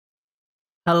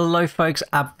Hello folks,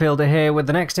 appdata here with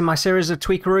the next in my series of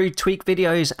Tweakeroo tweak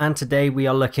videos, and today we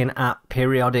are looking at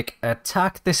periodic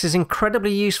attack. This is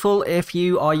incredibly useful if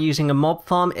you are using a mob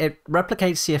farm. It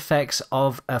replicates the effects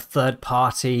of a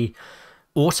third-party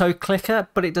autoclicker,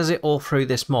 but it does it all through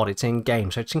this mod. It's in game,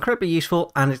 so it's incredibly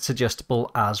useful and it's adjustable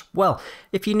as well.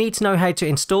 If you need to know how to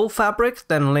install Fabric,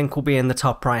 then a link will be in the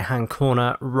top right hand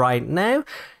corner right now.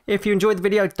 If you enjoyed the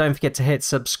video, don't forget to hit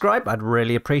subscribe. I'd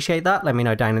really appreciate that. Let me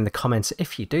know down in the comments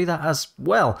if you do that as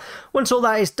well. Once all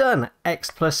that is done,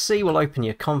 X+C will open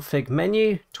your config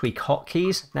menu, tweak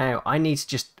hotkeys. Now I need to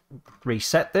just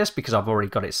reset this because I've already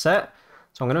got it set.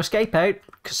 So I'm going to escape out,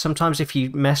 because sometimes if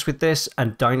you mess with this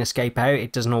and don't escape out,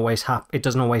 it doesn't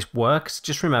always work. So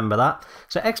just remember that.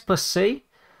 So X+C,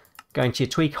 go into your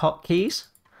tweak hotkeys,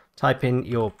 type in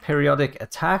your periodic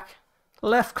attack,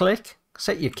 left click,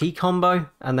 set your key combo,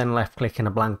 and then left click in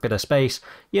a blank bit of space.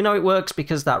 You know it works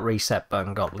because that reset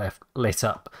button got lit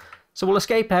up. So we'll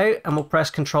escape out and we'll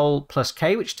press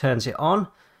Ctrl+K, which turns it on.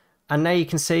 And now you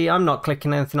can see I'm not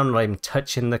clicking anything, I'm not even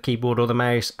touching the keyboard or the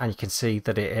mouse, and you can see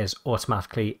that it is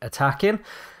automatically attacking.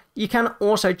 You can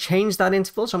also change that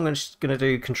interval, so I'm just going to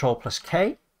do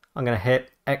Ctrl+K. I'm going to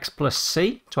hit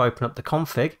X+C to open up the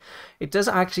config. It does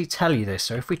actually tell you this,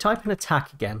 so if we type in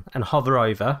attack again and hover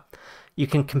over, you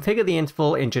can configure the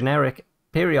interval in generic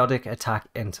periodic attack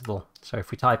interval. So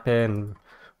if we type in,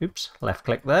 left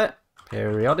click there,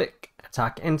 periodic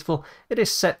attack interval, it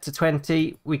is set to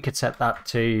 20. We could set that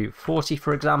to 40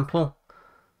 for example,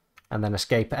 and then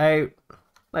escape out.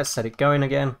 Let's set it going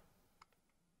again.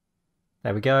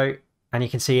 There we go, and you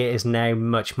can see it is now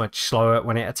much slower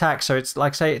when it attacks. So it's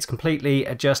like I say, it's completely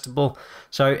adjustable,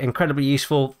 so incredibly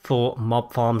useful for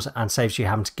mob farms and saves you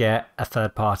having to get a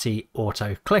third-party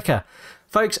auto clicker.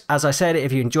 Folks, as I said,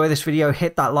 if you enjoy this video,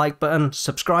 hit that like button.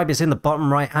 Subscribe is in the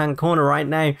bottom right hand corner right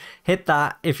now. Hit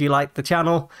that if you like the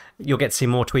channel. You'll get to see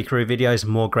more Tweakeroo videos,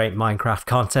 more great Minecraft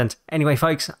content. Anyway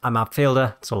folks, I'm appdata.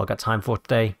 That's all I've got time for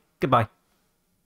today. Goodbye.